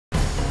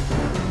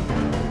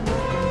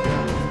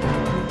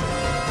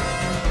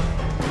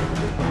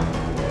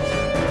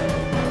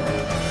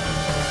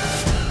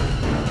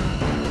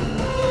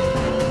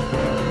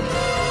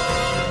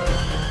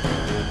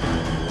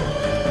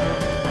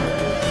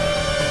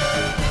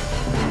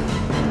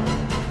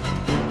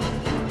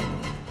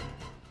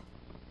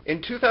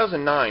In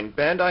 2009,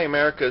 Bandai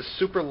America's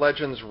Super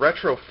Legends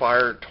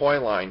Retrofire toy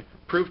line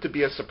proved to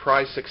be a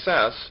surprise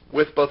success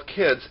with both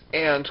kids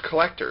and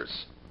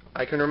collectors.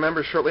 I can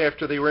remember shortly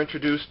after they were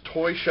introduced,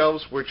 toy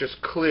shelves were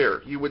just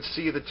clear. You would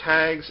see the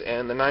tags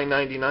and the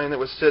 $9.99 that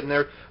was sitting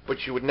there, but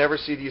you would never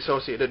see the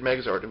associated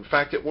Megazord. In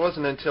fact, it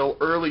wasn't until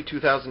early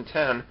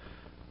 2010,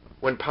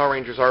 when Power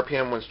Rangers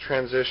RPM was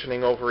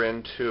transitioning over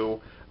into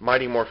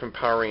Mighty Morphin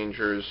Power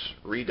Rangers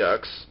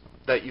Redux,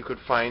 that you could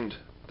find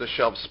the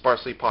shelves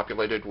sparsely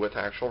populated with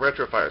actual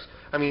Retrofires.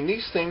 I mean,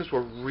 these things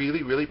were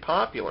really, really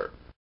popular.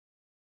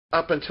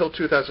 Up until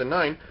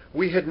 2009,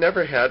 we had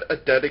never had a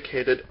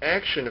dedicated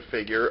action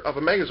figure of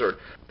a Megazord.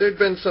 There'd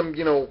been some,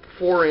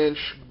 4-inch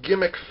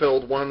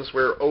gimmick-filled ones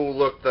where, oh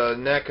look, the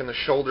neck and the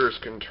shoulders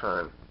can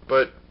turn.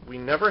 But we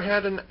never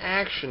had an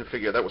action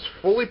figure that was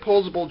fully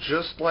posable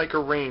just like a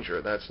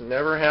Ranger. That's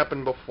never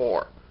happened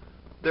before.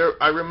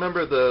 I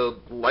remember the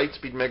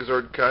Lightspeed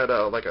Megazord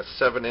got like a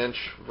 7-inch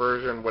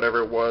version,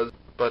 whatever it was,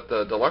 but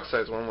the deluxe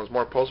size one was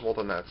more posable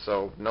than that,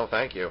 so no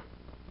thank you.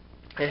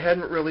 It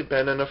hadn't really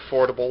been an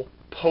affordable,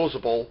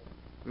 posable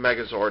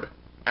Megazord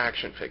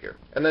action figure.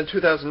 And then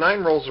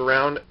 2009 rolls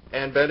around,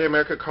 and Bandai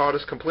America caught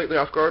us completely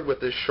off guard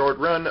with this short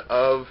run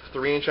of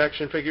 3-inch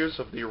action figures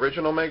of the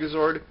original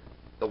Megazord,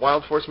 the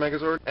Wild Force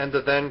Megazord, and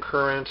the then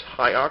current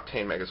High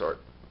Octane Megazord.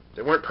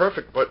 They weren't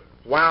perfect, but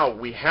wow,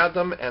 we had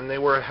them, and they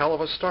were a hell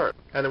of a start.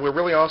 And they were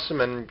really awesome,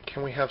 and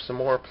can we have some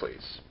more,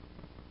 please?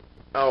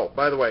 Oh,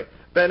 by the way,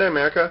 Bandai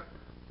America,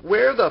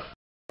 where the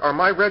are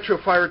my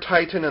Retrofire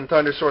Titan and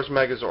Thunder Source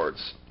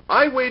Megazords?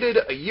 I waited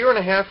a year and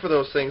a half for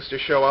those things to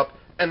show up,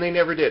 and they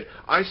never did.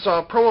 I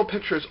saw promo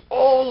pictures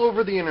all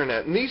over the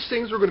internet, and these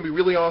things were going to be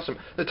really awesome.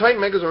 The Titan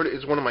Megazord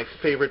is one of my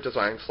favorite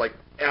designs, like,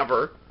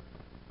 ever.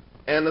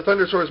 And the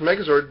Thunder Source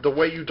Megazord, the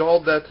way you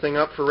dolled that thing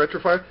up for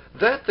Retrofire,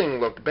 that thing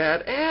looked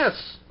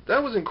badass.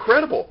 That was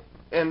incredible.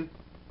 And,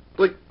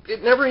 like,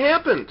 it never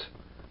happened.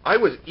 I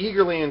was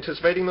eagerly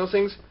anticipating those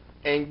things,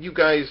 and you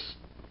guys,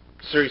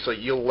 seriously,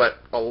 you'll let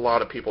a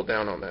lot of people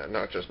down on that,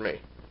 not just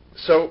me.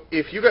 So,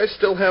 if you guys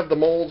still have the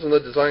molds and the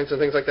designs and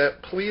things like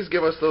that, please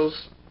give us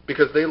those,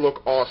 because they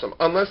look awesome.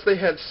 Unless they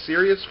had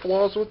serious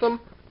flaws with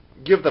them,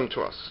 give them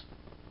to us.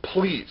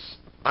 Please.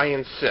 I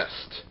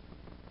insist.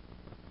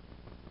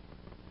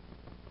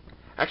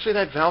 Actually,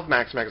 that Valve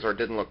Max Megazord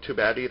didn't look too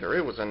bad either.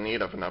 It was in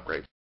need of an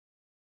upgrade.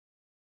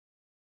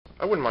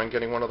 I wouldn't mind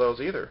getting one of those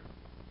either.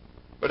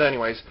 But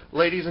anyways,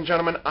 ladies and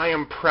gentlemen, I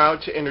am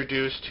proud to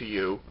introduce to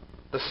you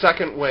the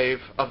second wave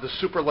of the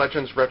Super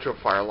Legends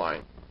Retrofire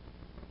line.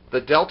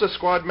 The Delta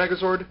Squad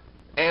Megazord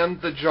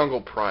and the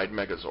Jungle Pride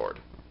Megazord.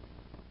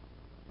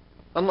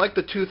 Unlike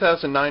the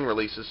 2009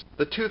 releases,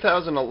 the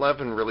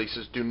 2011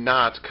 releases do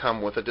not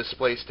come with a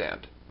display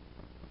stand.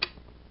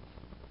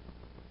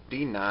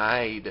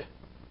 Denied.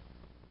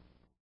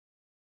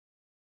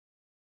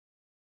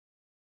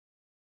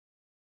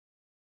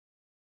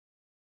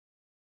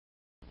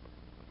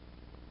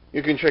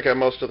 You can check out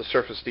most of the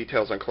surface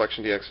details on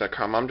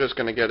CollectionDX.com. I'm just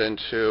going to get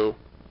into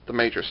the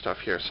major stuff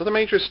here. So the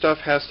major stuff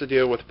has to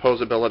deal with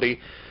posability.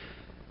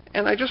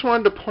 And I just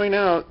wanted to point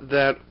out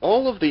that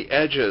all of the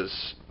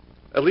edges,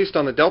 at least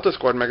on the Delta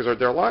Squad Megazord,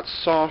 they're a lot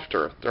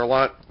softer. They're a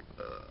lot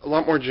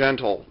more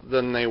gentle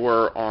than they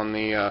were on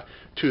the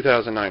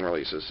 2009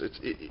 releases.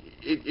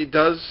 It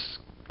does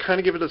kind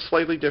of give it a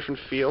slightly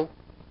different feel,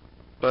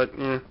 but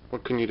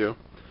what can you do?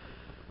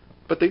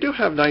 But they do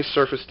have nice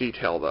surface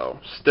detail, though,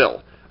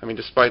 still. I mean,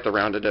 despite the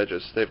rounded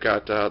edges. They've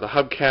got the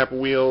hubcap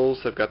wheels,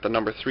 they've got the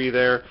number 3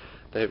 there,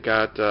 they've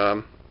got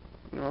a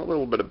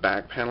little bit of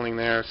back paneling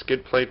there,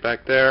 skid plate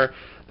back there,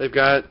 they've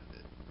got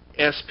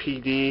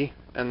S.P.D.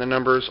 and the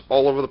numbers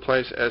all over the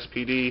place,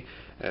 S.P.D.,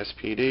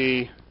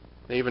 S.P.D.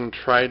 They even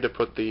tried to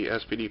put the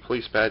S.P.D.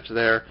 police badge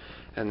there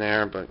and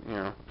there, but,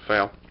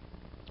 fail.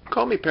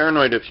 Call me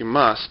paranoid if you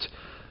must,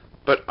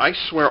 but I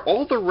swear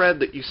all the red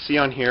that you see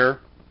on here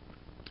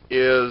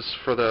is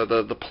for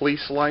the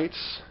police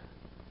lights,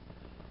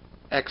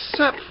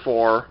 except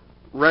for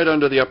right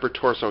under the upper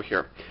torso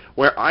here,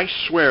 where I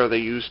swear they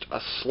used a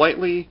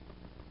slightly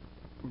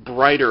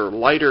brighter,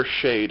 lighter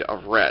shade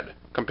of red.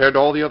 Compared to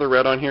all the other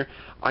red on here,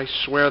 I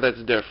swear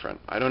that's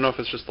different. I don't know if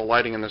it's just the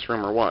lighting in this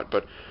room or what,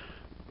 but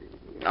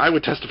I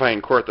would testify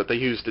in court that they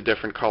used a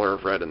different color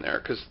of red in there,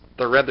 because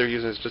the red they're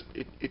using is just,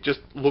 it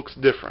just looks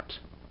different.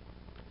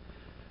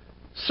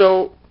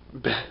 So,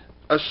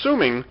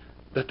 assuming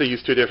that they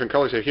used 2 different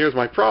colors here, here's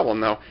my problem,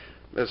 though,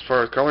 as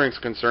far as coloring is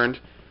concerned.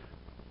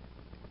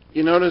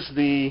 You notice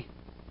the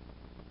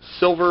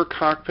silver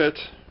cockpit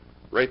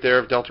right there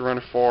of Delta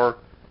Runner 4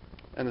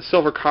 and the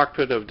silver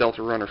cockpit of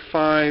Delta Runner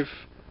 5.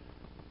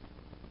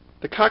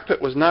 The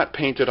cockpit was not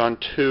painted on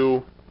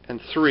 2 and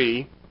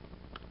 3,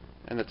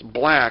 and it's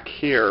black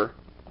here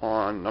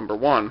on number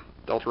 1,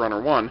 Delta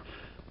Runner 1.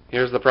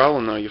 Here's the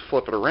problem, though. You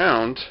flip it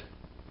around.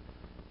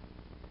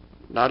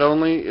 Not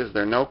only is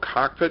there no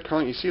cockpit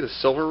coloring, you see the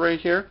silver right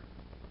here?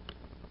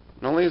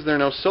 Not only is there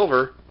no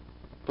silver,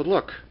 but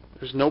look.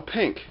 There's no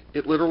pink.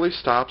 It literally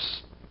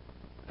stops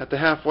at the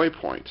halfway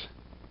point.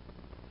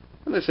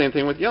 And the same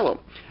thing with yellow.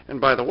 And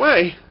by the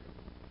way,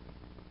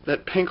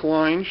 That pink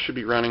line should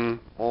be running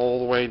all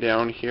the way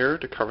down here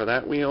to cover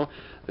that wheel.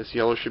 This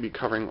yellow should be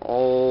covering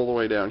all the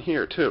way down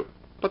here too.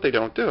 But they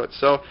don't do it.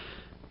 So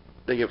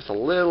they give us a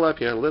little up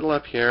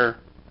here,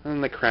 and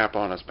then they crap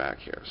on us back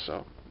here.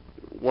 So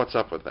what's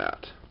up with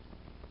that?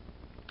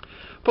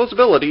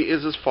 Posability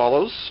is as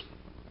follows.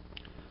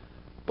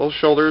 Both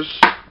shoulders.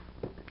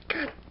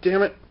 God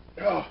damn it.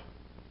 Oh.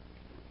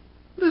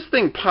 This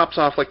thing pops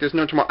off like there's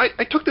no tomorrow.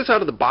 I took this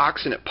out of the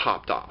box and it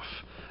popped off.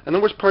 And the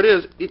worst part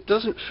is, it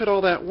doesn't fit all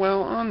that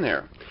well on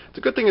there. It's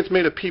a good thing it's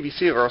made of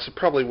PVC, or else it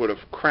probably would have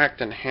cracked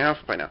in half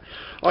by now.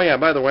 Oh yeah,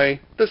 by the way,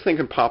 this thing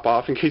can pop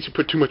off in case you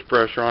put too much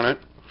pressure on it.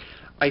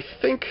 I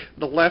think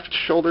the left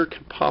shoulder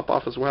can pop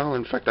off as well.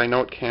 In fact, I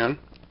know it can.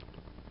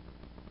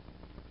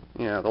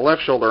 Yeah, the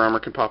left shoulder armor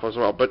can pop as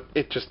well, but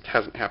it just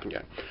hasn't happened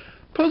yet.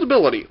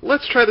 Posability.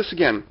 Let's try this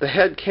again. The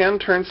head can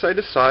turn side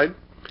to side.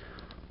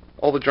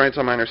 All the joints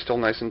on mine are still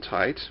nice and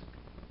tight.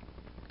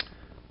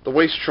 The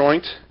waist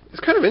joint is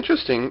kind of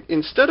interesting.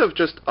 Instead of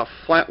just a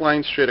flat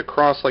line straight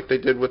across like they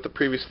did with the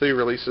previous 3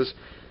 releases,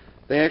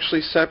 they actually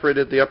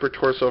separated the upper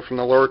torso from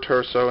the lower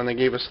torso, and they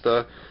gave us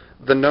the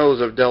nose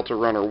of Delta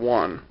Runner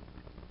 1.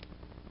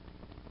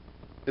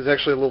 It's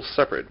actually a little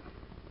separate,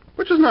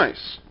 which is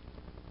nice.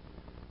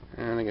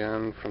 And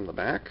again, from the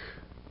back,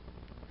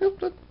 yep,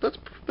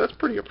 that's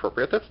pretty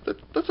appropriate.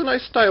 That's a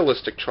nice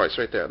stylistic choice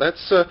right there.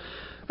 That's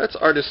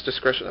artist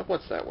discretion.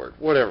 What's that word?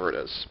 Whatever it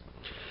is.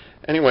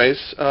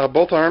 Anyways,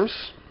 both arms,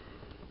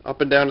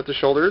 up and down at the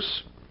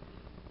shoulders.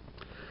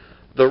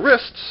 The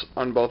wrists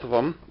on both of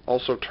them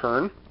also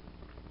turn.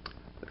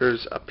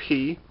 There's a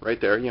P right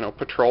there,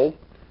 patrol.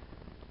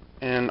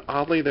 And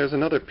oddly, there's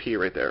another P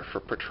right there for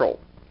patrol.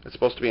 It's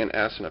supposed to be an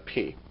S and a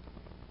P,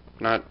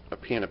 not a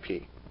P and a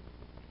P.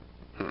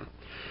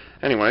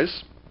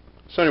 Anyways,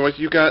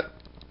 you got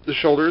the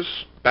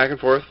shoulders back and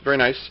forth, very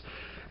nice.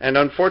 And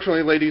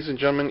unfortunately, ladies and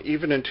gentlemen,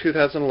 even in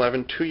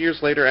 2011, 2 years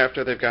later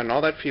after they've gotten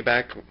all that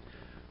feedback,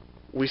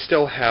 we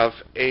still have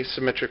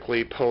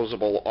asymmetrically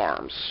posable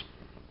arms,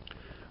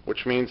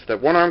 which means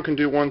that one arm can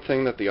do one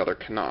thing that the other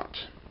cannot.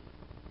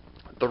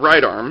 The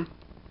right arm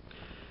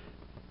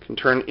can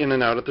turn in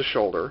and out at the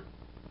shoulder,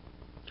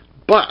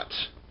 but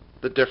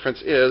the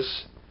difference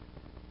is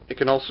it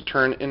can also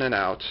turn in and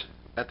out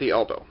at the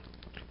elbow.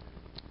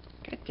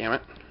 God damn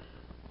it.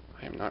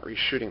 I am not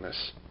reshooting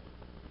this.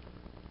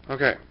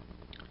 Okay.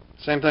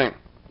 Same thing.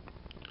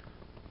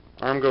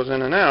 Arm goes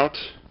in and out,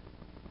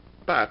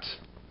 but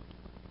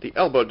the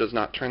elbow does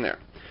not turn there.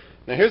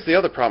 Now here's the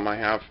other problem I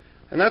have,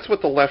 and that's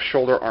with the left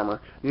shoulder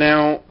armor.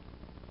 Now,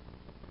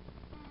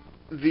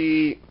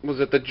 the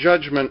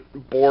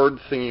Judgment board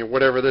thingy, or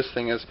whatever this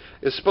thing is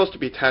supposed to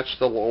be attached to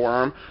the lower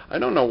arm. I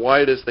don't know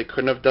why it is they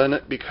couldn't have done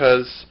it,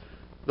 because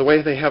the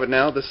way they have it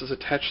now, this is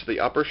attached to the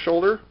upper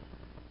shoulder.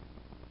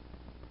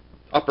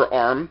 Upper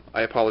arm,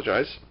 I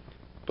apologize.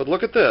 But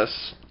look at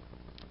this.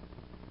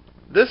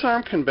 This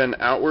arm can bend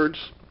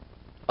outwards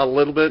a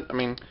little bit. I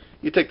mean,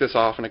 you take this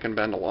off and it can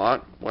bend a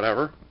lot,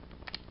 whatever.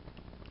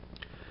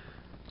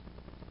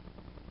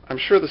 I'm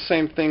sure the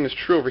same thing is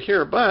true over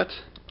here, but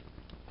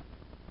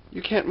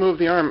you can't move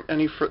the arm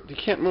you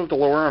can't move the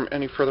lower arm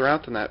any further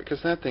out than that,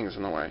 because that thing is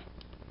in the way.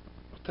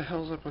 What the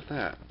hell's up with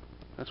that?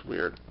 That's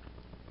weird.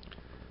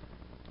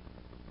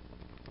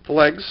 The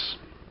legs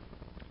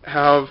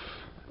have,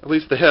 at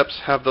least the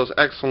hips, have those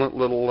excellent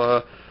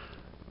little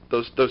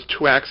those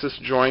 2-axis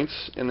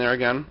joints in there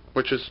again,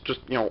 which is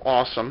just,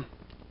 awesome.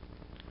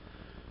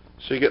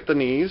 So you get the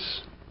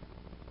knees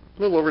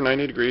a little over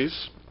 90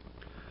 degrees.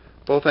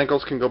 Both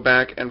ankles can go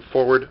back and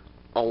forward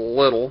a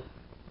little,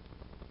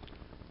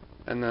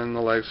 and then the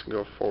legs can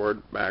go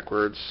forward,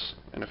 backwards,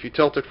 and if you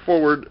tilt it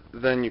forward,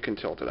 then you can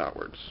tilt it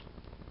outwards.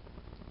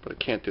 But it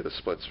can't do the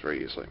splits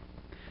very easily.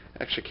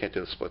 Actually can't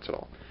do the splits at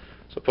all.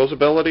 So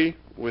posability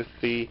with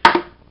the,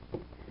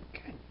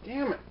 God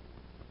damn it,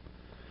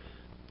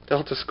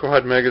 Delta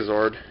Squad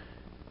Megazord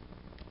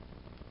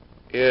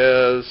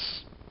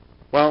is,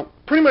 well,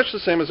 pretty much the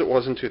same as it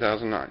was in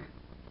 2009.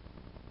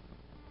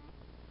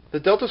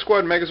 The Delta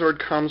Squad Megazord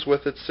comes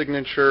with its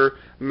signature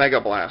Mega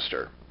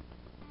Blaster.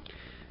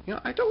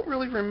 I don't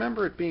really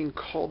remember it being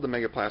called the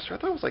Mega Blaster. I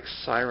thought it was like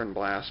Siren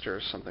Blaster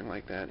or something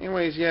like that.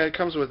 Anyways, yeah, it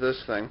comes with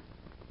this thing.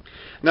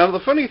 Now, the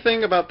funny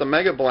thing about the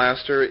Mega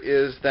Blaster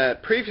is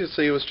that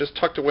previously it was just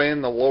tucked away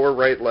in the lower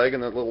right leg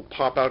in the little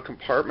pop-out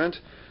compartment.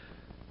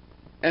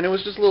 And it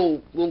was just a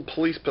little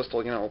police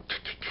pistol,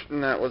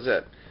 and that was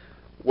it.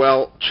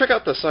 Well, check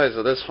out the size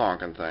of this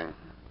honking thing.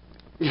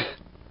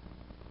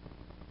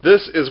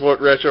 This is what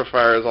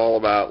Retrofire is all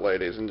about,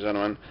 ladies and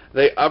gentlemen.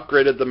 They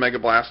upgraded the Mega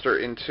Blaster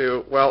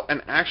into, well,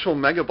 an actual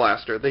Mega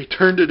Blaster. They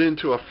turned it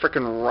into a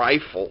frickin'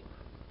 rifle.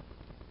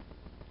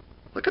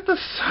 Look at the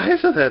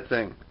size of that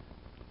thing.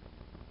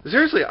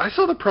 Seriously, I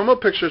saw the promo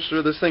pictures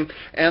for this thing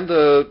and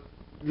the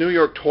New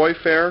York Toy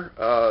Fair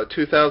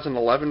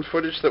 2011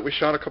 footage that we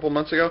shot a couple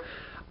months ago.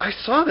 I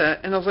saw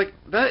that, and I was like,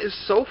 that is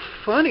so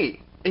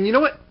funny. And you know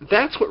what?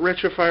 That's what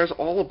Retrofire is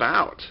all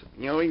about.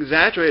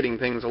 Exaggerating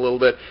things a little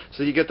bit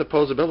so you get the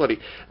posability.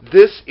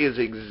 This is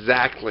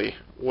exactly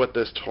what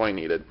this toy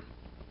needed.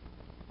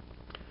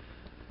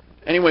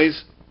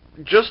 Anyways,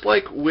 just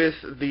like with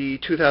the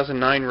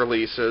 2009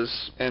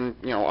 releases, and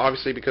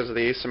obviously because of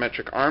the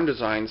asymmetric arm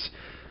designs,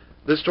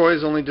 this toy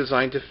is only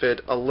designed to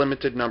fit a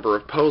limited number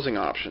of posing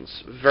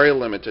options. Very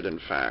limited, in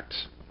fact.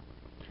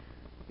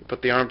 You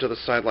put the arm to the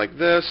side like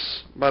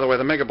this. By the way,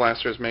 the Mega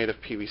Blaster is made of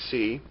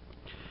PVC.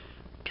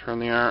 Turn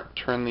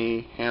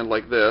the hand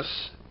like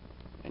this,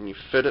 and you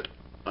fit it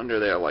under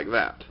there like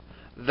that.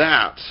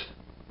 That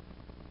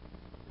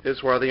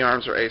is where the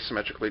arms are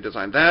asymmetrically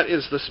designed. That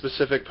is the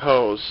specific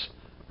pose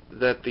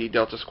that the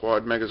Delta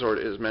Squad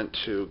Megazord is meant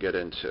to get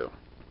into.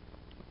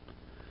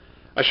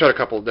 I shot a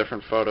couple of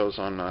different photos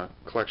on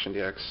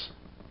CollectionDX,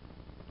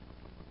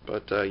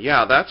 but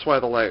yeah, that's why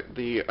why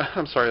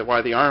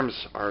the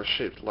arms are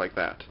shaped like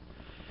that.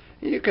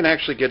 You can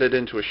actually get it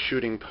into a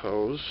shooting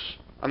pose.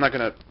 I'm not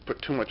going to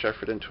put too much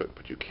effort into it,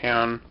 but you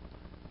can.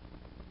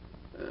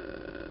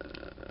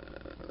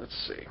 Let's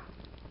see.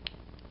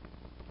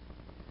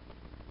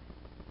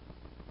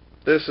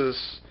 This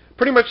is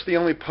pretty much the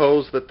only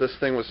pose that this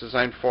thing was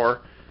designed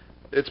for.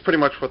 It's pretty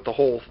much what the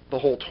whole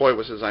toy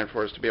was designed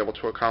for, is to be able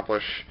to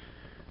accomplish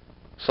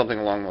something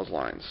along those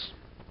lines.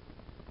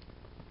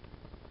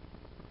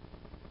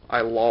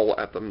 I loll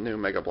at the new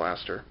Mega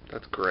Blaster.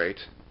 That's great.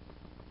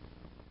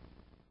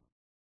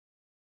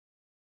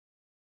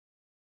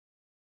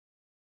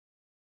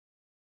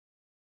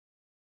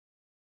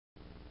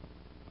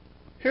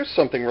 Here's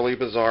something really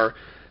bizarre.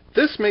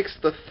 This makes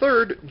the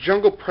third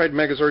Jungle Pride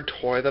Megazord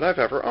toy that I've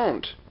ever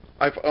owned.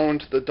 I've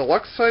owned the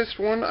deluxe-sized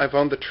one, I've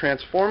owned the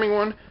transforming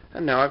one,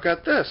 and now I've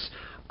got this.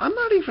 I'm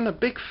not even that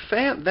big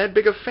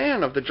a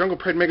fan of the Jungle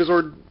Pride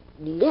Megazord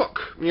look.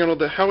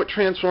 How it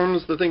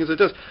transforms the things it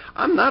does.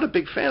 I'm not a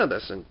big fan of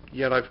this, and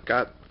yet I've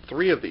got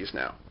 3 of these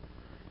now.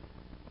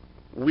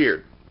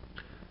 Weird.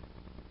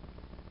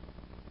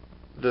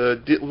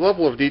 The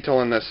level of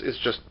detail in this is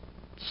just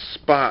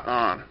spot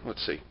on.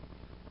 Let's see.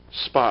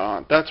 Spot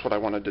on. That's what I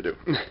wanted to do.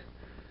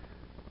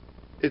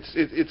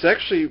 It's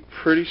actually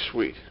pretty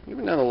sweet.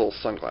 Even down the little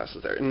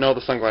sunglasses there. No,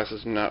 the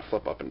sunglasses do not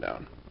flip up and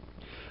down.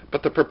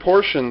 But the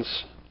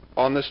proportions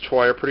on this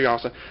toy are pretty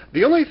awesome.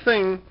 The only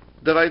thing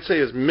that I'd say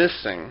is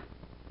missing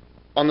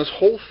on this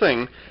whole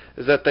thing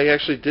is that they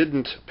actually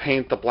didn't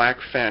paint the black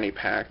fanny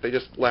pack. They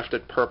just left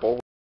it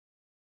purple,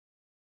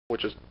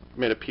 which is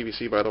made of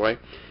PVC, by the way.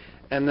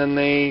 And then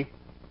they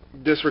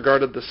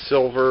disregarded the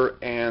silver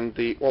and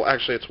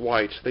actually it's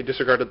white. They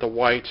disregarded the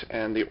white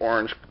and the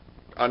orange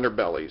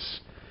underbellies.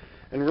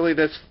 And really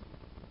that's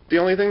the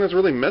only thing that's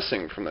really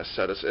missing from this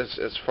set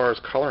as far as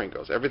coloring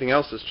goes. Everything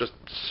else is just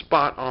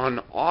spot on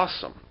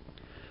awesome.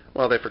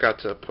 Well, they forgot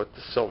to put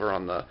the silver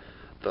on the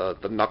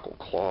knuckle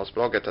claws,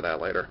 but I'll get to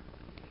that later.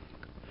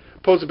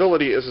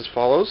 Posability is as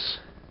follows.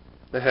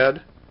 The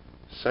head,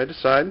 side to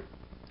side,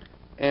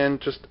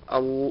 and just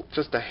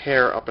a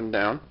hair up and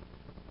down.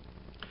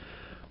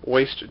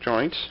 Waist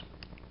joint,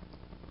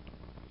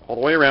 all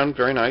the way around,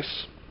 very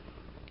nice.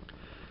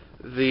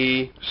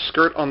 The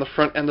skirt on the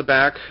front and the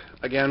back,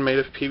 again made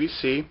of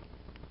PVC.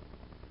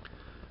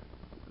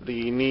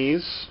 The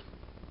knees,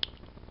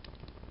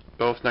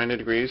 both 90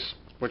 degrees,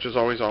 which is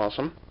always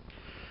awesome.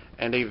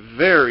 And a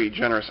very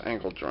generous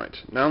ankle joint.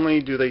 Not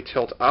only do they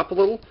tilt up a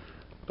little,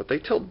 but they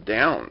tilt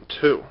down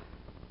too.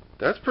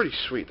 That's pretty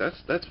sweet.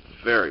 That's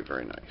very,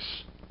 very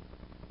nice.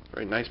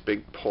 Very nice,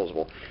 big,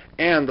 posable.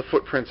 And the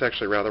footprint's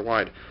actually rather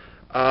wide.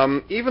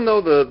 Even though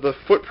the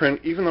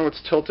footprint, even though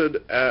it's tilted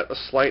at a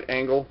slight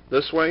angle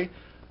this way,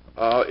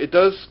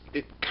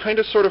 it kind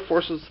of sort of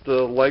forces the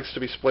legs to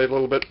be splayed a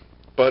little bit,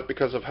 but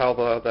because of how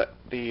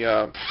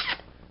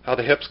how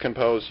the hips can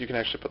pose, you can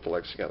actually put the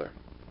legs together.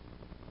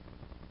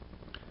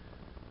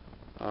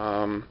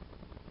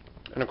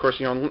 And of course,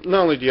 not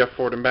only do you have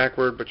forward and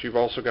backward, but you've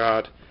also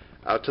got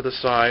out to the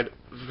side.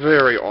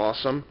 Very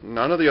awesome.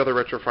 None of the other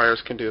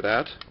Retrofires can do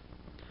that.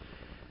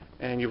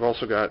 And you've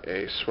also got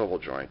a swivel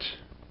joint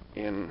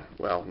in,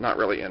 well, not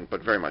really in,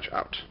 but very much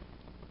out.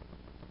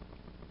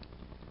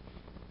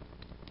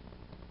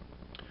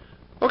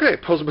 Okay,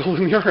 posability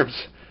in the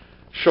arms.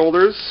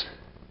 Shoulders,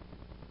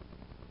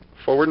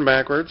 forward and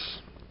backwards.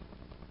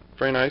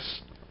 Very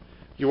nice.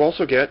 You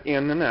also get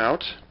in and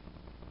out.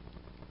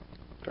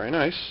 Very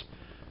nice.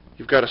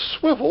 You've got a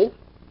swivel.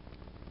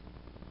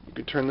 You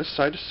can turn this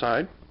side to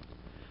side.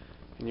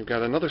 And you've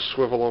got another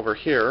swivel over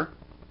here.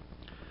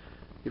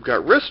 You've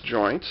got wrist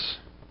joints.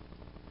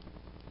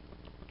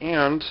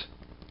 And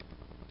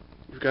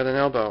you've got an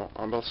elbow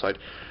on both sides.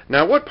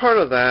 Now, what part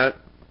of that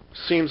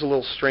seems a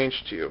little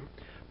strange to you?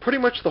 Pretty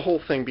much the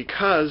whole thing,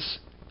 because,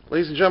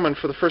 ladies and gentlemen,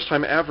 for the first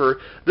time ever,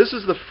 this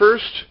is the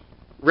first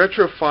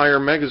Retrofire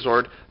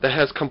Megazord that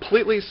has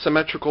completely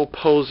symmetrical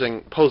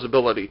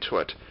posability to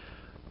it.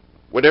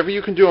 Whatever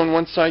you can do on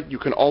one side, you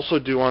can also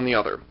do on the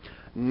other.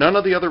 None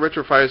of the other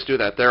Retrofires do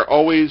that. They're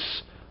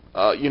always,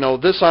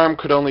 this arm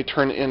could only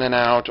turn in and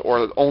out,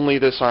 or only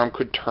this arm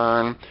could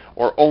turn,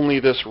 or only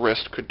this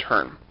wrist could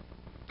turn.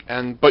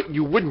 But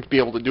you wouldn't be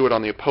able to do it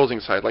on the opposing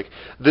side. Like,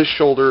 this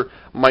shoulder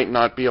might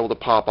not be able to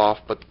pop off,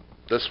 but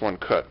this one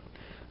could.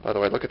 By the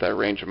way, look at that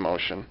range of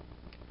motion.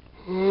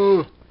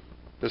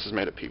 This is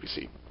made of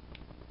PVC.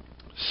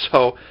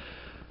 So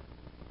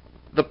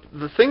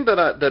the thing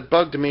that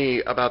bugged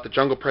me about the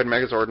Jungle Pride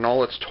Megazord and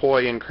all its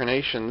toy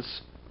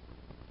incarnations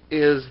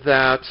is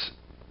that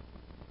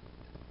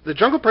the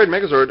Jungle Pride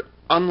Megazord,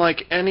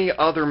 unlike any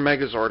other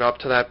Megazord up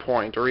to that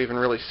point, or even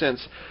really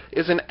since,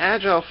 is an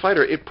agile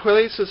fighter. It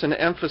places an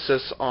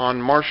emphasis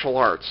on martial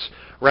arts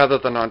rather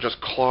than on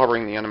just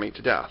clobbering the enemy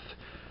to death.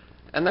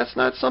 And that's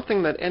not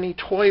something that any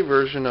toy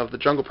version of the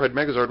Jungle Pride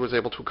Megazord was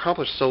able to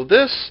accomplish. So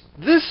this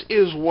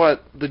is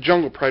what the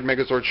Jungle Pride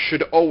Megazord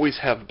should always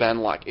have been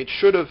like. It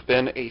should have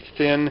been a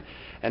thin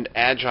and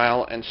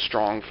agile and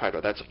strong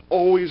fighter. That's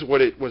always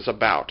what it was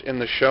about in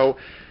the show.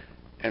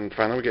 And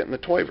finally we're getting the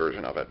toy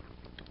version of it.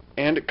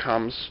 And it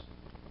comes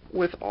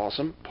with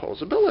awesome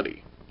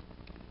posability.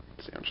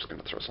 Let's see, I'm just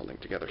going to throw something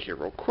together here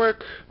real quick.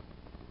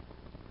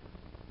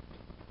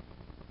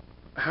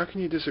 How can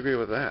you disagree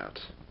with that?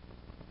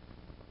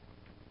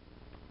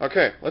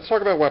 Okay, let's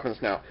talk about weapons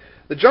now.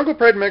 The Jungle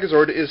Pride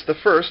Megazord is the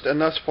first, and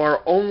thus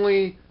far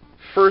only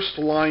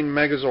first-line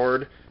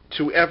Megazord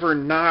to ever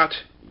not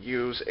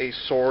use a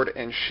sword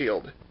and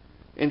shield.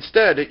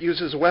 Instead, it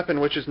uses a weapon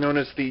which is known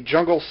as the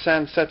Jungle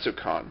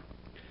Sansetsukan,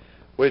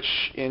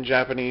 which in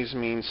Japanese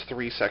means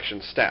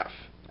three-section staff.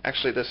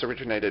 Actually, this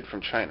originated from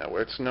China,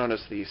 where it's known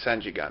as the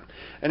Sanjigan.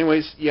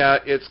 Anyways, yeah,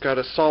 it's got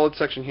a solid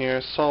section here,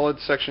 solid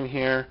section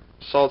here,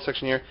 solid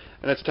section here,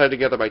 and it's tied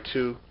together by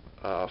two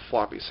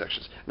floppy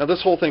sections. Now,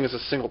 this whole thing is a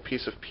single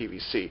piece of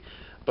PVC,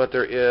 but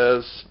there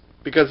is,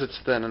 because it's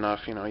thin enough,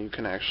 you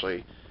can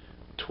actually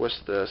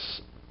twist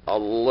this a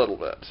little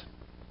bit.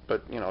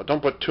 But,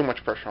 don't put too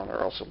much pressure on it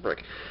or else it'll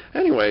break.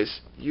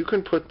 Anyways, you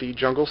can put the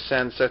Jungle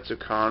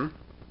Sansetsukan,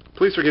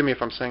 please forgive me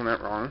if I'm saying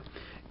that wrong,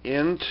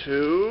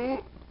 into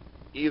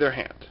either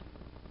hand.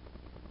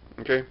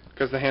 Okay?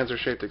 Because the hands are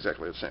shaped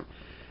exactly the same.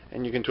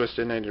 And you can twist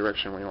it in any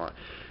direction when you want.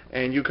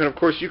 And you can, of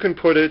course, you can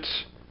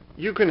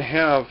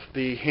have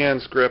the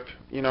hands grip,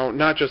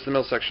 not just the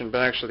middle section, but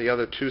actually the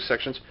other two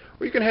sections,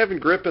 or you can have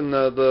it grip in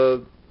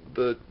the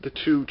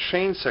two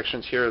chain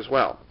sections here as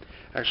well.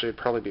 Actually, it'd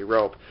probably be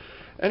rope.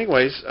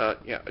 Anyways,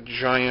 yeah, a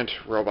giant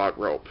robot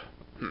rope.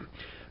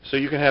 So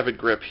you can have it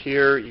grip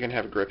here, you can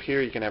have it grip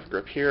here, you can have it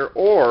grip here,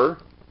 or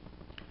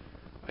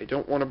I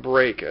don't want to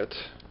break it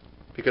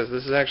because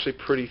this is actually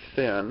pretty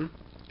thin.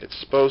 It's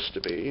supposed to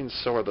be, and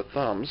so are the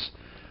thumbs.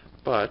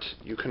 But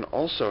you can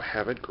also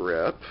have it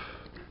grip.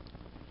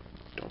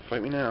 Don't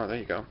fight me now. There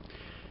you go.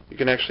 You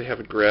can actually have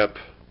it grip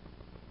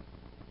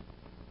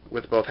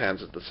with both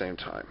hands at the same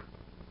time.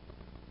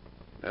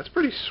 That's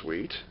pretty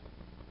sweet.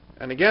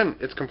 And again,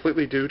 it's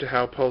completely due to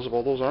how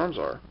posable those arms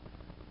are.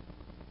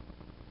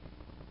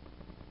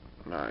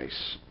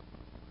 Nice.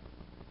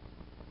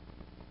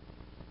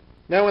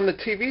 Now in the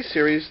TV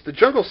series, the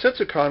Jungle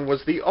Setsukan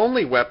was the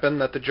only weapon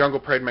that the Jungle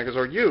Pride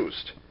Megazord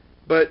used.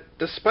 But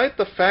despite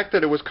the fact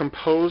that it was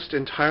composed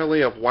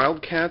entirely of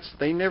wildcats,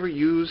 they never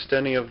used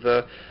any of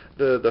the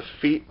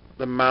feet,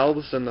 the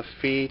mouths and the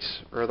feet,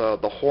 or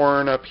the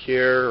horn up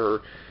here,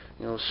 or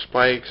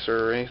spikes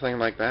or anything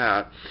like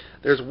that.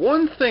 There's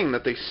one thing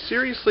that they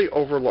seriously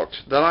overlooked,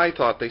 that I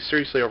thought they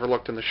seriously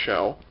overlooked in the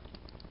show,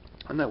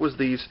 and that was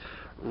these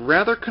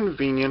rather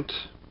convenient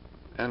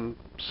and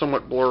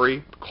somewhat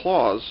blurry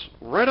claws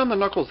right on the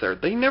knuckles there.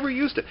 They never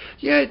used it.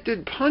 Yeah, it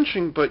did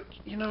punching, but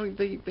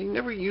they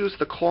never used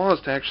the claws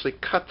to actually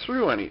cut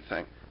through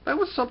anything. That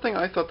was something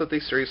I thought that they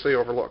seriously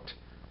overlooked.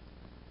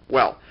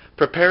 Well,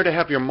 prepare to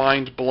have your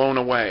mind blown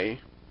away.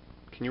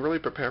 Can you really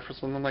prepare for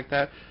something like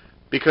that?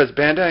 Because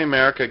Bandai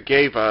America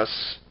gave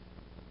us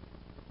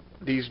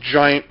these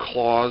giant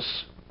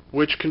claws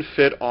which can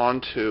fit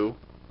onto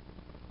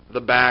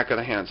the back of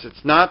the hands.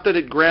 It's not that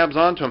it grabs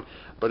onto them,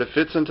 but it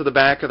fits into the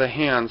back of the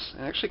hands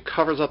and actually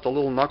covers up the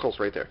little knuckles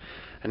right there.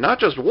 And not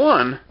just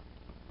one,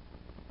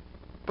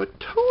 but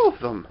two of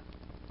them.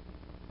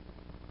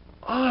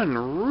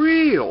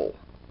 Unreal.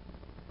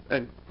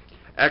 And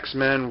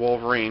X-Men,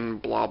 Wolverine,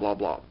 blah, blah,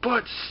 blah.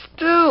 But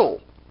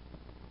still,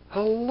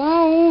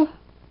 hello?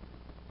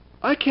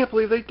 I can't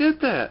believe they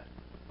did that.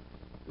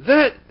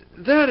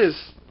 That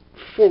is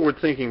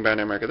forward-thinking,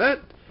 Bandai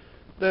America.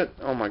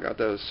 Oh my God,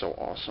 that is so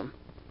awesome.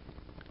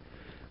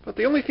 But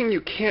the only thing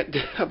you can't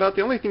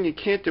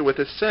do with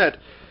this set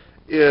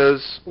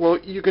is, well,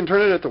 you can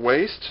turn it at the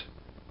waist,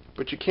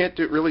 but you can't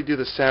really do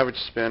the Savage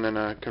spin in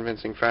a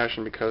convincing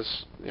fashion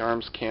because the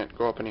arms can't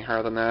go up any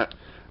higher than that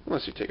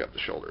unless you take up the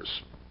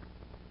shoulders.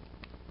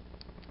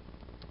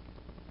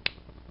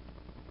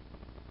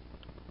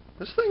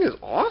 This thing is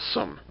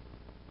awesome.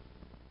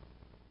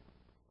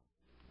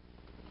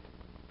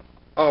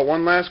 Oh,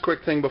 one last quick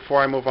thing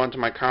before I move on to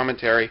my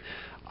commentary.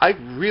 I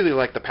really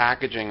like the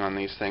packaging on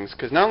these things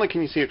because not only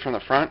can you see it from the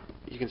front,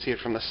 you can see it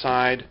from the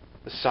side,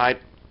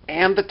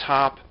 and the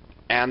top,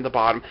 and the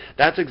bottom.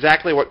 That's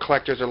exactly what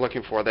collectors are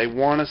looking for. They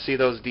want to see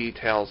those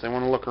details. They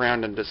want to look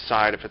around and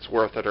decide if it's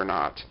worth it or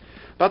not.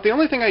 But the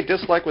only thing I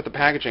dislike with the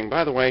packaging,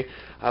 by the way,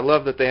 I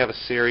love that they have a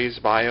series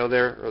bio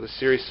there, or the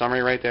series summary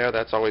right there.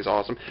 That's always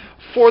awesome.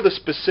 For the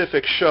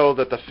specific show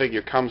that the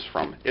figure comes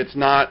from. It's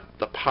not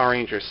the Power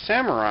Rangers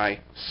Samurai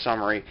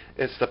summary.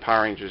 It's the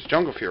Power Rangers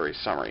Jungle Fury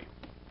summary.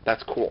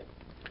 That's cool.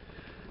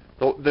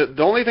 The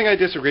only thing I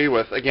disagree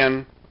with,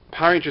 again,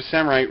 Power Rangers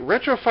Samurai,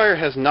 Retrofire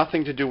has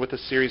nothing to do with the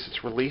series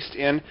it's released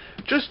in.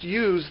 Just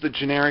use the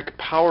generic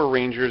Power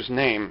Rangers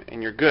name,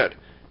 and you're good.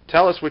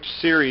 Tell us which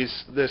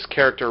series this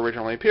character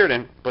originally appeared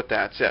in, but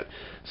that's it.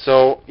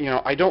 So,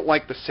 I don't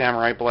like the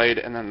Samurai Blade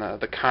and then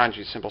the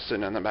kanji symbol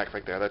sitting in the back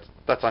like that.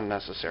 That's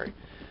unnecessary.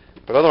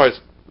 But otherwise,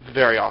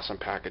 very awesome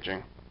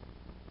packaging.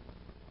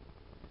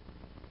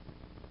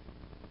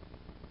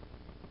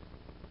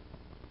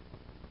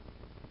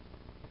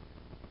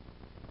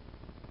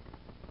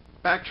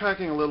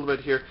 Backtracking a little bit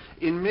here,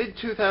 in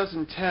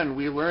mid-2010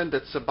 we learned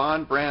that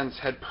Saban Brands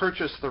had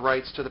purchased the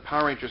rights to the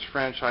Power Rangers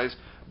franchise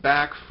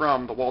back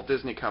from the Walt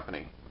Disney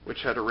Company,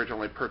 which had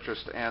originally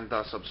purchased and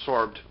thus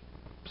absorbed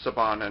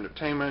Saban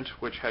Entertainment,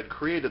 which had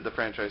created the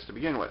franchise to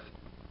begin with.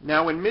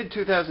 Now in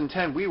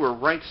mid-2010 we were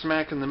right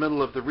smack in the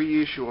middle of the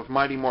reissue of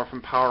Mighty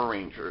Morphin Power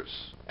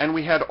Rangers. And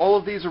we had all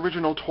of these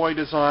original toy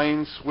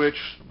designs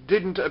which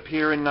didn't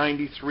appear in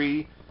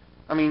 '93.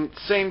 I mean,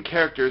 same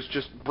characters,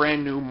 just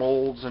brand new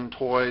molds and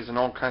toys and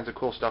all kinds of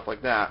cool stuff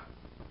like that.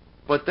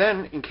 But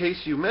then, in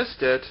case you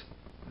missed it,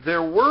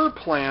 there were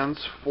plans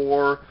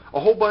for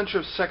a whole bunch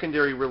of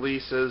secondary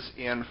releases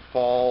in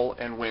fall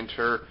and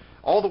winter,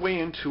 all the way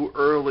into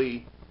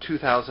early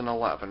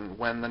 2011,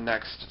 when the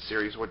next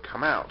series would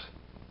come out.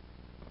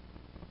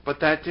 But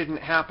that didn't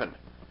happen.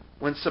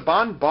 When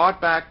Saban bought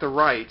back the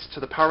rights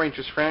to the Power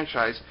Rangers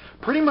franchise,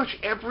 pretty much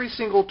every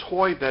single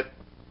toy that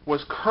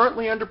was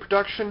currently under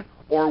production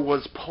or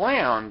was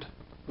planned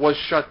was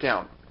shut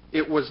down.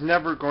 It was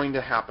never going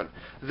to happen.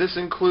 This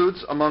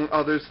includes, among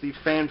others, the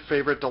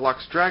fan-favorite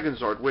Deluxe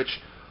Dragonzord, which,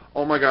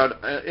 oh my god,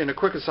 in a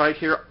quick aside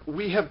here,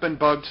 we have been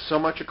bugged so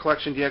much at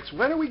CollectionDX.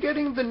 When are we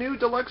getting the new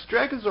Deluxe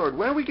Dragonzord?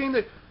 When are we getting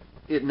the...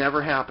 It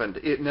never happened.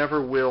 It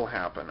never will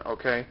happen,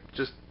 okay?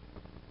 Just,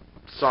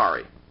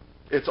 sorry.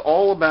 It's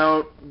all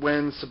about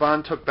when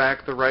Saban took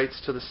back the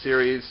rights to the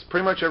series,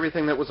 pretty much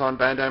everything that was on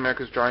Bandai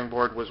America's drawing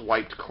board was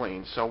wiped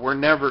clean, so we're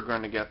never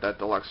going to get that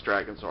Deluxe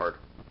Dragonzord.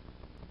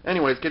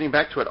 Anyways, getting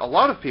back to it, a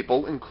lot of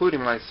people,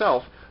 including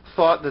myself,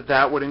 thought that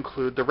that would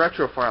include the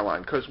Retrofire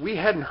line, because we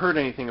hadn't heard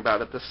anything about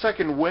it. The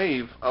second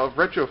wave of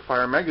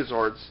Retrofire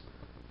Megazords,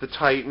 the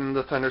Titan,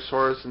 the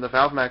Thundersaurus, and the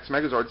Valvemax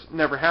Megazords,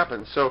 never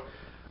happened. So,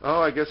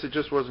 I guess it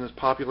just wasn't as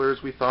popular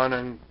as we thought,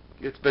 and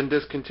it's been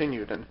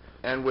discontinued.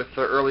 And with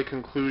the early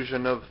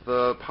conclusion of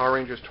the Power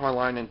Rangers toy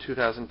line in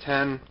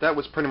 2010, that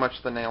was pretty much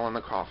the nail in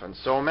the coffin.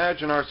 So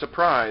imagine our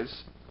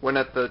surprise when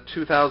at the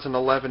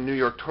 2011 New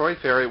York Toy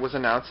Fair it was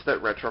announced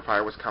that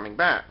Retrofire was coming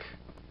back.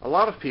 A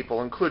lot of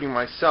people, including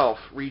myself,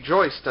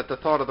 rejoiced at the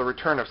thought of the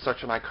return of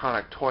such an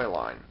iconic toy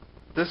line.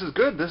 This is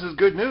good. This is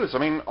good news. I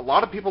mean, a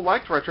lot of people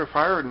liked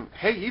Retrofire, and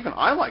hey, even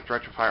I liked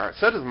Retrofire. I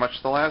said as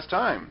much the last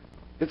time.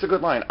 It's a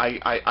good line.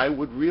 I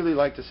would really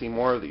like to see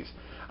more of these.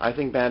 I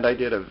think Bandai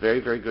did a very,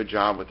 very good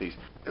job with these.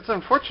 It's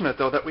unfortunate,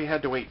 though, that we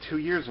had to wait 2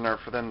 years in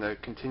order for them to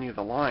continue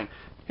the line.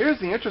 Here's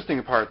the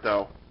interesting part,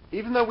 though.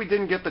 Even though we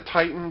didn't get the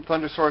Titan,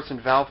 Thundersaurus, and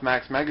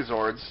Valvemax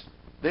Megazords,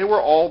 they were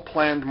all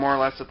planned more or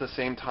less at the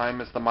same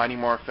time as the Mighty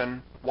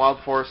Morphin, Wild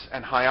Force,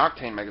 and High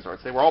Octane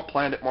Megazords. They were all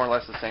planned at more or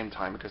less the same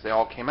time because they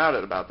all came out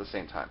at about the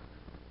same time.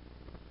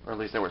 Or at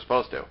least they were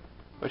supposed to.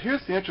 But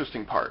here's the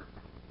interesting part.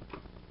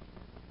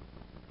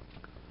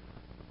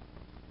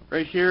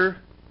 Right here,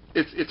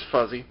 it's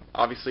fuzzy,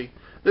 obviously.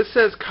 This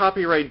says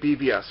copyright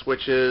BVS,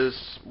 which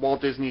is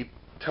Walt Disney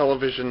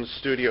Television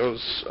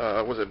Studios,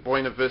 was it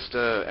Buena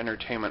Vista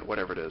Entertainment,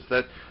 whatever it is.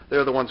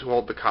 They're the ones who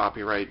hold the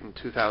copyright in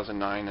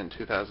 2009 and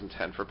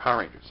 2010 for Power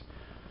Rangers.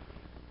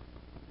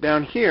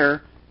 Down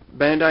here,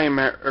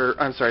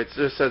 it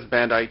just says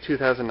Bandai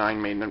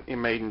 2009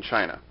 made in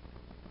China.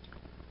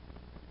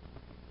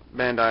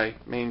 Bandai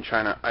made in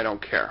China, I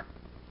don't care.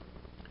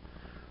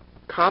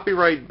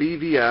 Copyright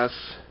BVS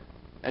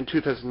and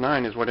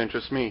 2009 is what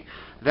interests me.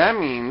 That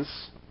means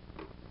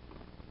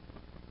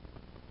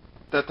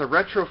that the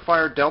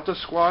Retrofire Delta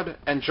Squad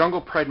and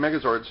Jungle Pride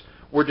Megazords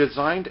were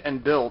designed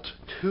and built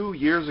 2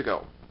 years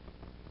ago.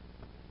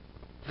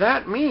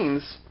 That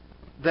means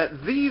that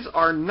these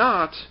are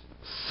not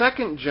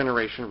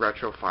second-generation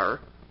Retrofire,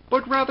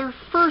 but rather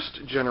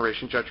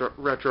first-generation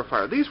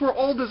Retrofire. These were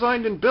all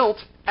designed and built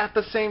at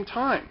the same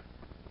time.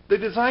 They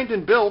designed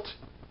and built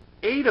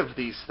 8 of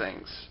these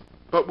things,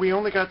 but we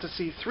only got to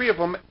see 3 of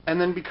them,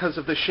 and then because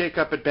of the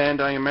shake-up at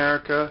Bandai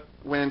America,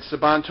 when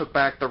Saban took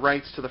back the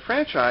rights to the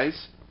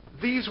franchise,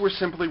 these were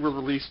simply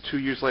released 2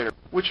 years later,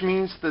 which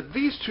means that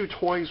these 2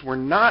 toys were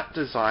not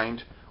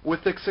designed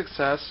with the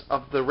success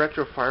of the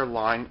Retrofire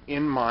line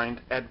in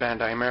mind at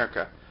Bandai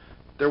America.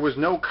 There was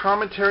no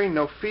commentary,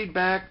 no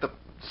feedback, the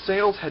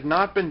sales had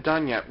not been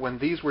done yet when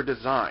these were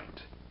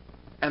designed.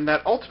 And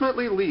that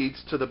ultimately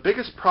leads to the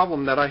biggest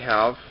problem that I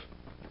have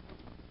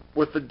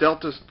with the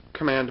Delta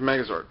Command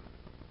Megazord.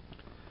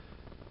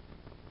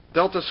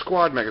 Delta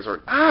Squad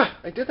Megazord.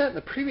 I did that in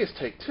the previous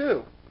take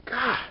too.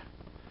 God.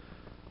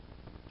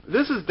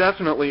 This is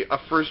definitely a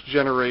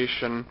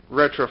first-generation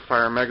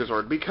Retrofire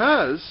Megazord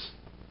because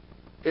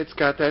it's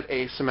got that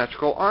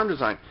asymmetrical arm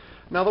design.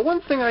 Now, the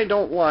one thing I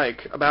don't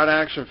like about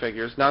action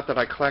figures, not that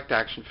I collect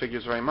action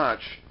figures very much,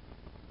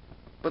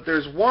 But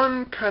there's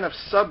one kind of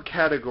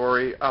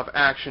subcategory of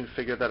action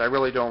figure that I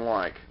really don't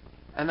like,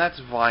 and that's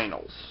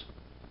vinyls.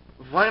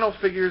 Vinyl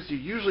figures, you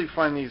usually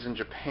find these in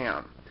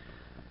Japan.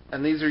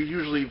 And these are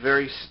usually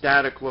very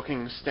static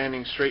looking,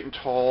 standing straight and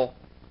tall.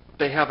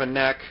 They have a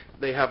neck,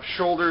 they have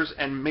shoulders,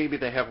 and maybe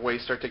they have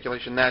waist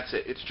articulation. That's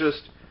it. It's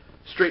just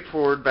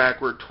straightforward,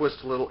 backward, twist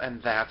a little,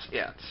 and that's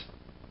it.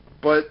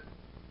 But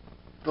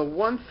the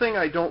one thing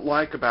I don't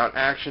like about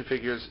action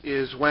figures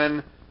is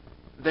when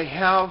they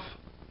have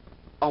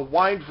a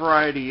wide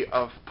variety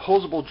of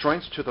posable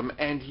joints to them,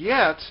 and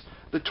yet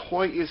the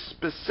toy is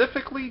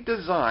specifically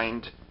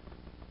designed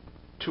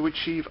to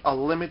achieve a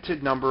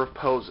limited number of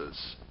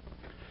poses.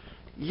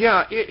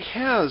 Yeah, it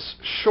has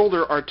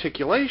shoulder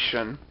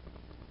articulation,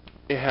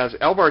 it has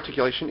elbow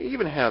articulation, it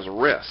even has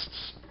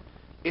wrists.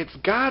 It's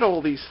got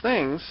all these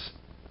things,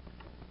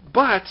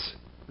 but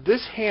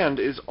this hand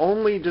is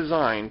only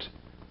designed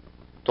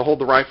to hold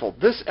the rifle.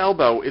 This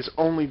elbow is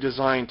only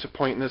designed to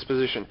point in this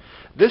position.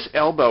 This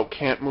elbow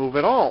can't move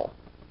at all.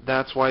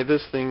 That's why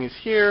this thing is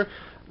here.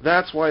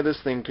 That's why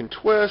this thing can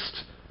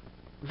twist.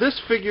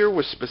 This figure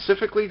was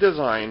specifically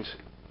designed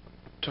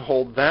to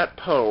hold that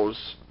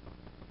pose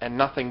and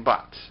nothing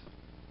but.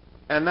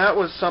 And that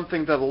was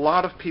something that a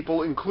lot of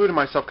people, including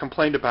myself,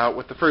 complained about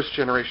with the first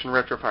generation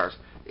Retrofires.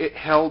 It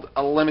held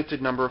a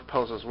limited number of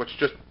poses, which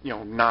just,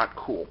 not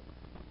cool.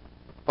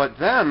 But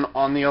then,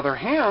 on the other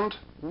hand,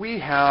 we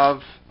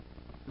have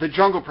the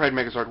Jungle Pride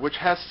Megazord, which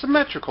has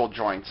symmetrical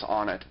joints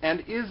on it and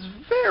is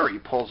very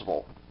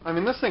posable. I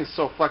mean, this thing's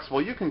so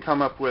flexible, you can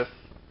come up with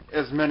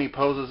as many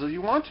poses as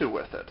you want to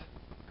with it.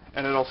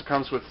 And it also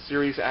comes with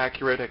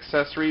series-accurate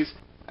accessories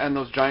and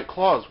those giant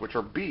claws, which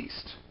are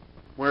beast.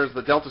 Whereas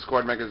the Delta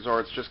Squad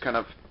Megazord's just kind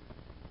of,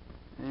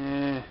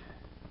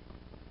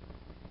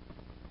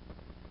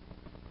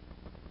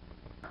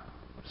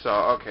 So,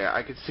 okay,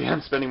 I can see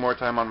I'm spending more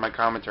time on my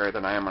commentary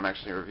than I am on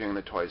actually reviewing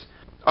the toys.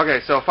 Okay,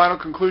 so final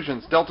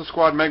conclusions. Delta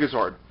Squad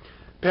Megazord.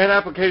 Pan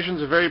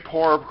applications are very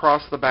poor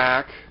across the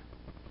back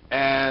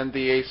and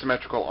the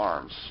asymmetrical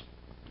arms.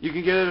 You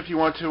can get it if you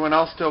want to, and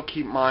I'll still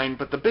keep mine,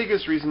 but the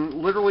biggest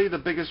reason, literally the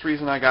biggest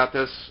reason I got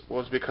this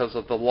was because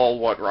of the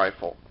Lulwut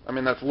rifle. I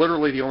mean, that's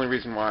literally the only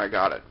reason why I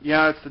got it.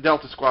 Yeah, it's the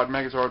Delta Squad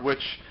Megazord,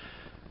 which,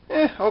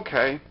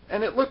 okay.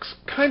 And it looks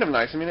kind of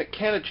nice. I mean, it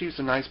can achieve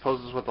some nice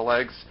poses with the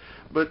legs,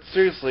 but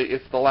seriously,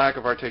 it's the lack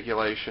of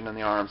articulation in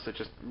the arms that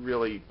just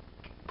really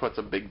puts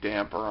a big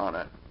damper on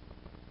it.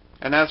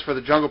 And as for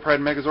the Jungle Pride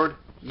Megazord,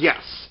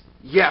 yes.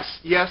 Yes,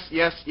 yes,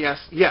 yes, yes,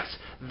 yes.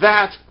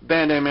 That,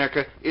 Bandai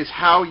America, is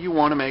how you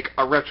want to make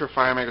a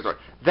Retrofire Megazord.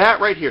 That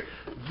right here.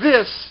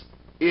 This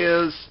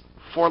is,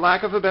 for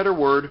lack of a better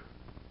word,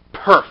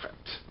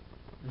 perfect.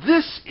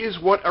 This is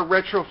what a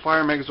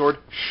Retrofire Megazord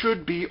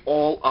should be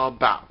all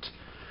about.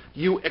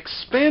 You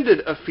expanded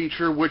a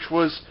feature which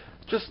was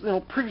just,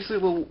 previously a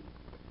little,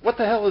 what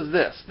the hell is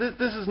this?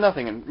 This is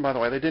nothing, and by the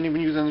way, they didn't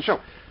even use it in the show.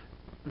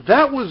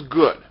 That was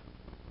good.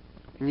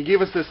 And you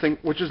gave us this thing,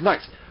 which is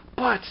nice.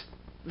 But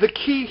the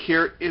key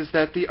here is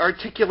that the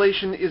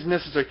articulation is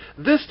necessary.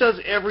 This does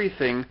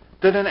everything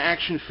that an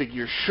action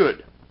figure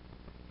should.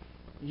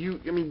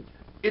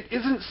 It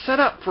isn't set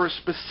up for a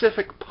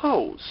specific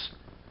pose.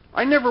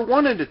 I never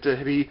wanted it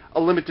to be a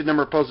limited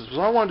number of poses. If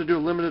I wanted to do a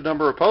limited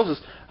number of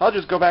poses, I'll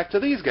just go back to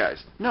these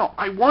guys. No,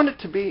 I want it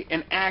to be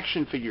an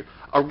action figure.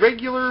 A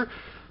regular,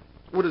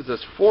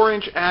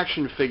 4-inch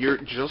action figure,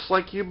 just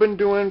like you've been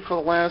doing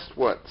for the last,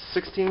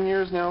 16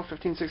 years now?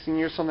 15, 16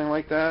 years, something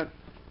like that?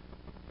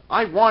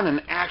 I want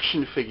an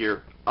action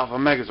figure of a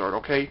Megazord,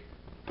 okay?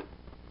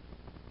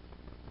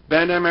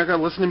 Bandai America,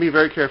 listen to me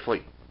very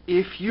carefully.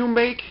 If you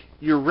make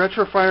your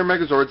Retrofire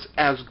Megazords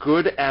as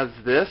good as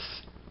this,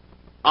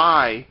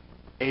 I,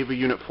 Ava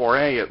Unit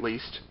 4A at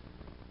least,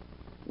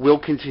 will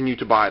continue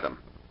to buy them.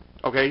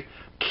 Okay?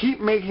 Keep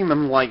making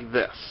them like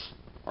this.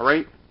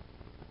 Alright?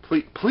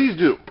 Please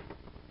do.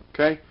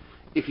 Okay?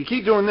 If you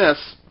keep doing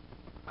this,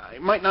 I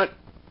might not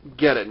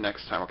get it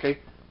next time, okay?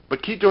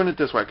 But keep doing it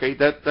this way, okay?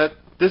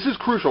 This is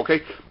crucial,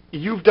 okay?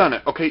 You've done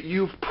it, okay?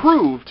 You've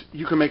proved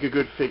you can make a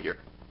good figure.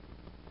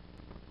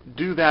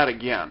 Do that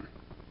again.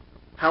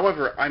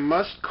 However, I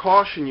must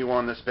caution you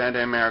on this,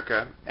 Bandai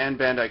America and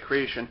Bandai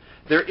Creation.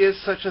 There is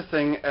such a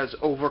thing as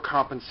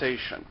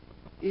overcompensation.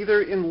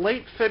 Either in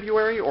late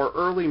February or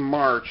early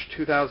March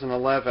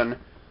 2011,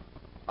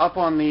 up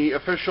on the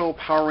official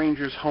Power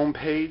Rangers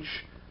homepage,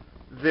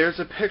 there's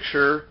a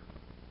picture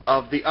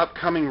of the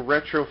upcoming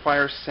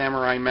Retrofire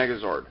Samurai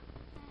Megazord.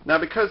 Now,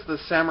 because the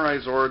Samurai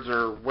Zords,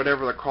 or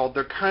whatever they're called,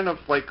 they're kind of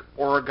like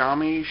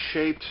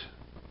origami-shaped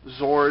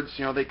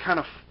Zords. They kind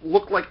of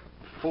look like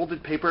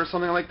folded paper or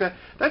something like that.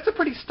 That's a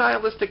pretty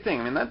stylistic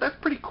thing. I mean, that's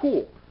pretty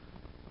cool.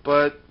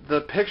 But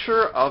the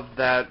picture of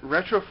that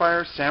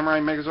Retrofire Samurai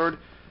Megazord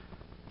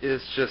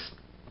is just,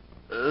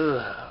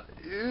 ugh,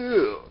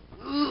 ew,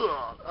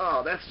 ugh,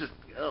 oh, that's just,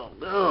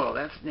 oh,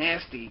 that's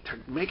nasty.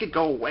 Make it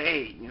go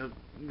away.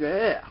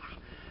 Yeah.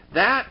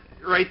 That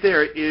right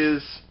there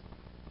is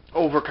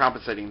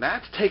overcompensating.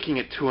 That's taking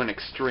it to an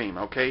extreme,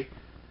 okay?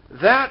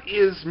 That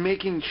is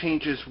making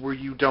changes where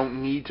you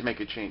don't need to make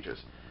changes.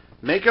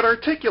 make it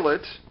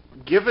articulate,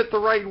 give it the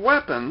right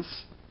weapons,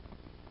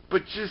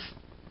 but just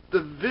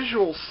the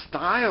visual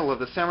style of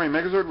the Samurai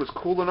Megazord was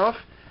cool enough.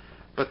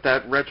 But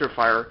that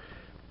Retrofire,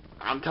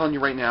 I'm telling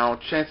you right now,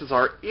 chances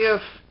are,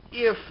 if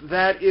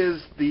that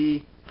is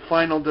the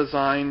final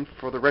design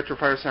for the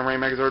Retrofire Samurai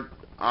Megazord,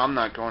 I'm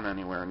not going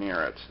anywhere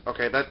near it.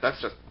 Okay,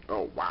 that's just,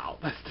 oh wow,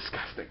 that's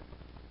disgusting.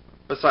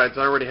 Besides,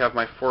 I already have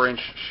my 4-inch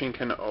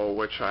Shinken-O,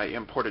 which I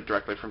imported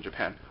directly from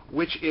Japan,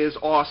 which is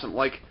awesome.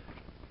 Like,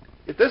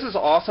 if this is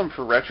awesome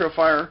for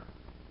Retrofire,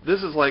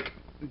 this is like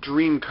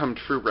dream come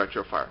true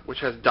Retrofire,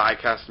 which has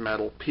die-cast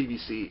metal,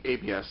 PVC,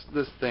 ABS.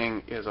 This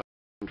thing is a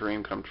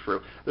dream come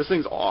true. This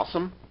thing's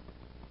awesome,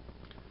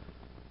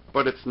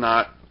 but it's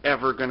not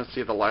ever going to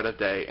see the light of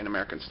day in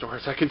American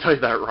stores. I can tell you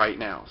that right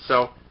now.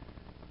 So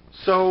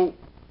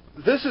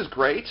this is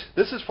great.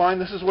 This is fine.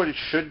 This is what it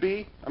should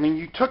be. I mean,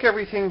 you took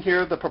everything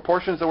here, the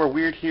proportions that were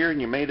weird here, and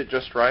you made it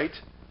just right.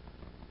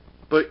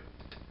 But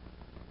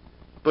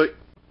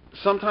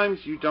sometimes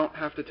you don't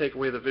have to take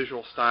away the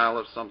visual style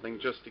of something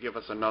just to give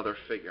us another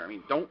figure. I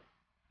mean,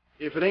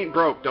 if it ain't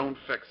broke, don't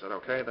fix it,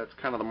 okay? That's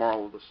kind of the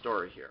moral of the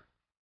story here.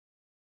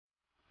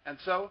 And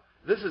so,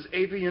 this is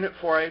AV Unit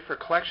 4A for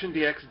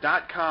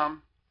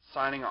CollectionDX.com,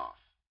 signing off.